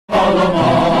follow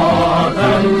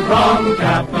Morton from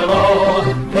cap below.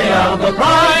 They are the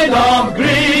pride of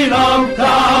Greenock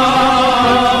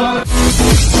Town.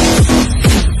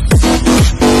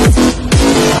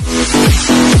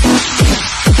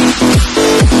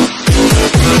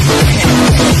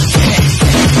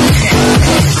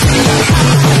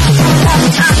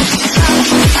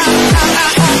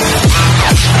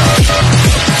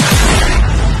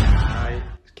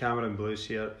 Cameron Blues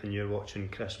here, and you're watching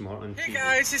Chris Morton TV. Hey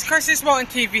guys, it's Chris's Morton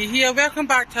TV here. Welcome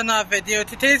back to another video.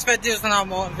 Today's video is another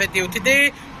Morton video.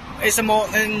 Today is a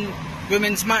Morton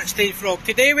Women's Matchday vlog.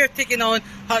 Today we're taking on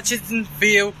Hutchinson,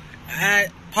 Vale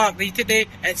at Parkley today.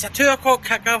 It's a 2 o'clock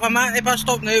kick-off. I'm at the bus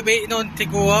stop now waiting on to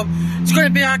go up. It's going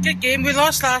to be a good game. We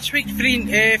lost last week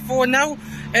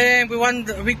 4-0. We won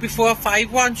the week before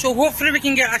 5-1. So hopefully we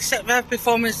can get a sit-rep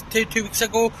performance 2 weeks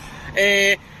ago.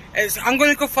 I'm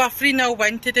going to go for a 3-0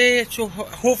 win today, so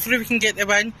hopefully we can get the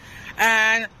win.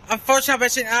 And unfortunately I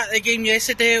wasn't at the game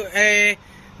yesterday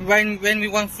when we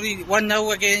won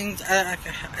 1-0 against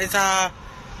it's a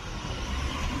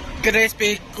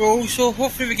Gillespie goal, so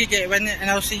hopefully we can get a win, and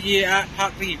I'll see you at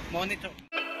Parkley Monitor.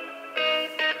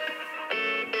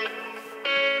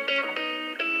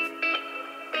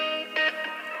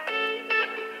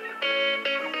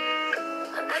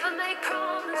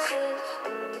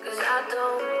 I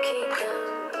don't keep them.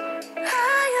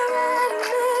 I already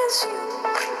miss you.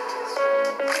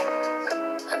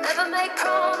 I never make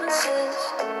promises,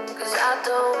 cause I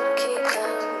don't keep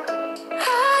them. I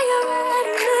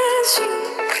already miss you.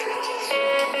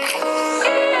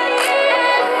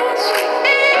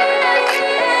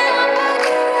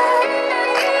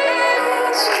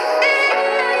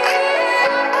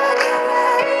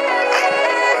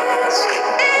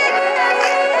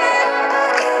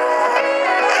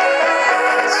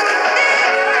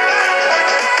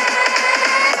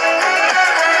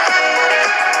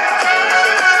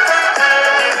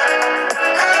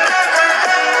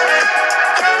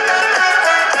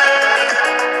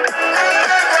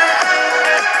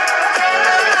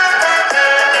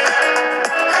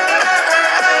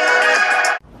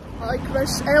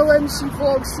 LMC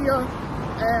Vlogs here.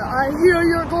 I hear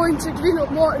you're going to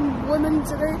Greenock Morton Women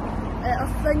today.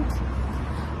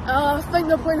 I think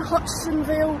they're playing Hutchinson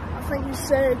Vale, I think you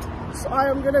said. So I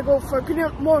am going to go for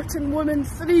Greenock Morton Women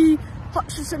 3,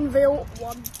 Hutchinson Vale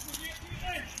 1.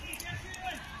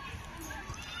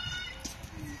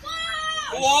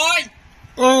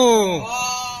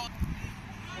 Oh!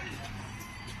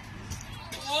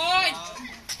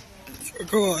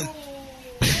 Go on.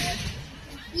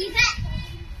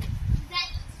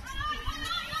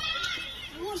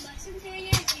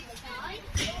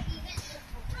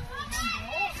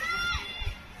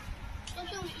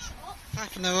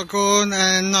 Half an hour gone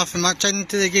and nothing much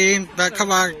into the game, but a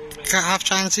couple of half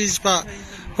chances, but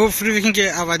hopefully we can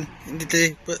get a win in the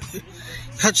day. But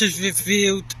Hutchinson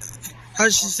Field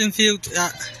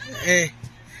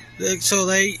looks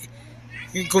alright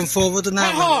going forward in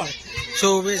that one.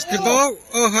 So it's the ball,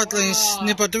 Hudlins,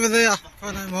 nobody over there,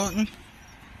 Connor Morton.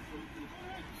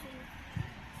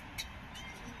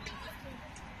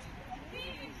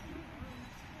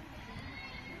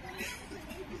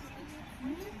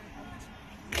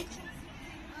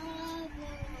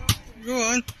 Go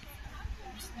on.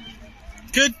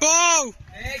 Good ball!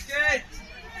 Hey, good!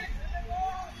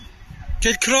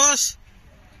 Good cross!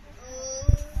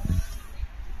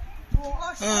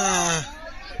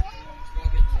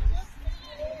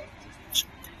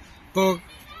 Ball.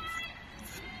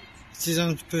 She's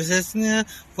on possession there.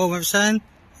 Ball whips in.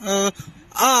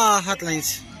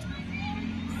 Headlines.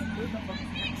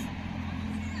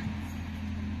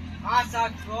 That's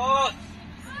a cross!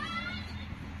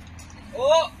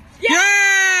 Oh!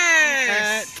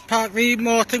 Yes! Parkley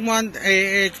Morton 1,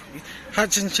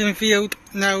 Hutchinson Field.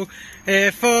 Now,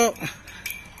 for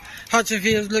Hutchinson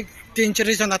Field, look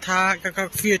dangerous on attack. I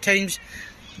got a few times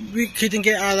we couldn't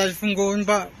get our life from going,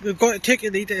 but we've got to take the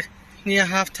lead near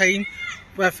half time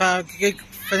with a good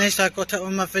finish. I got it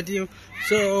on my video,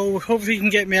 so hopefully we can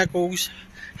get more goals.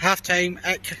 Half time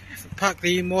at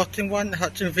Parkley Morton 1,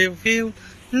 Hutchinson Field.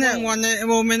 No one at the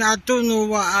moment. I don't know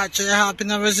what actually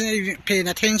happened. I wasn't even paying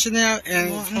attention there.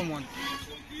 Come on.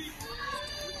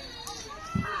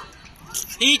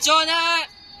 He's on it!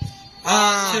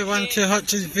 2-1 to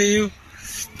Hutchinson Field.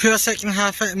 Poor second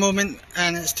half at the moment,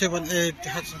 and it's 2-1 to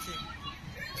Hutchinson Field.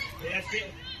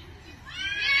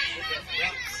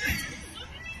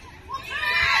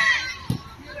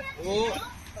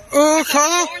 Oh,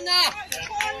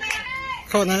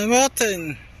 Connor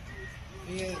Morton.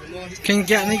 Can you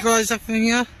get any guys up in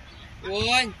here?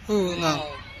 One. Oh, no.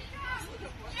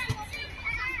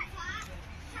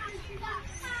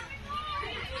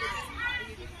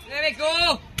 we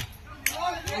go!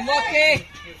 Unlucky!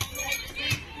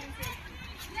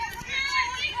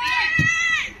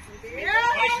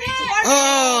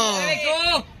 Oh! There we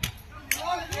go!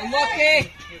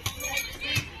 Unlucky!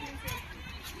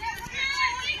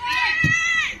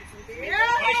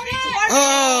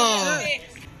 Oh!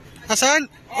 Hassan?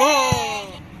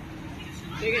 Oh!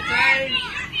 Take your time!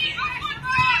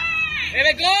 There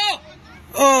we go!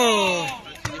 Oh!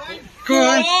 Go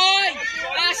on!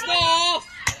 That's not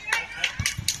off!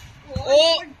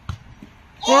 Oh!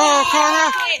 Oh,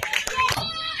 corner!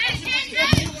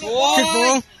 Good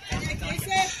ball!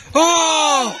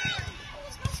 Oh!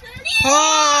 Oh!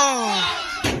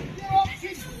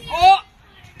 Oh!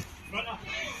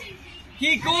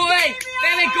 Keep going!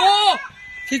 There we go!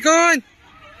 Keep going!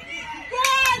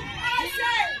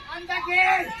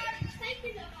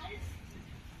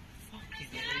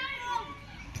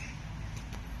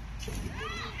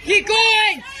 Keep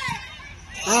going!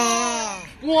 Ah!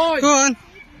 Go on! Go on!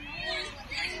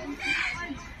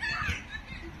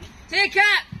 Take it!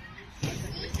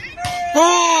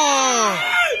 Oh!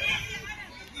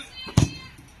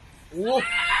 Oh!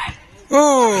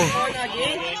 Oh!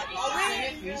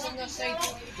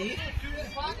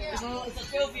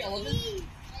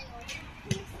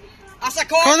 That's a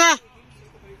corner! Corner!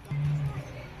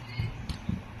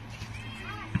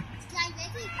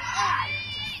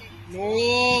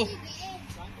 No!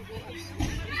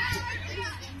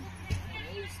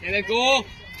 There we go!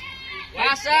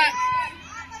 That's it!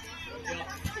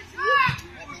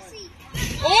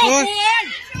 Oh, Go on. go on!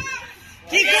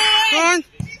 Keep going! Go on!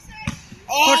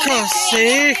 Oh, For God's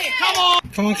sake! come on!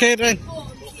 Come on, Caitlin.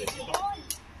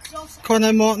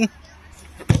 Corner, Morton.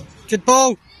 Good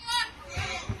ball.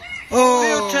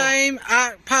 Oh, time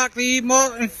at Parkley.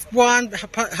 Morton 1,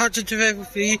 Hutchinson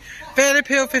 3. Very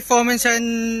poor performance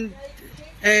in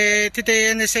today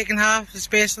in the second half,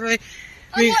 especially.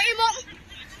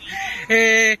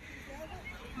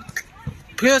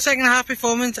 Poor second half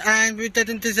performance, and we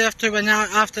didn't deserve to win out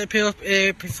after a poor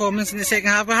performance in the second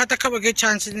half. We had a couple of good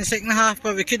chances in the second half,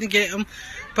 but we couldn't get them.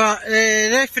 But the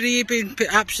referee been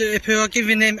absolutely poor,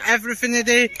 giving them everything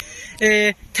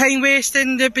today. Time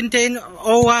wasting they've been doing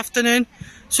all afternoon.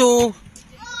 So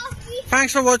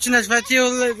thanks for watching this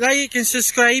video. Like and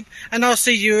subscribe, and I'll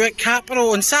see you at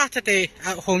Capital on Saturday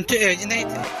at home to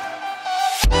United.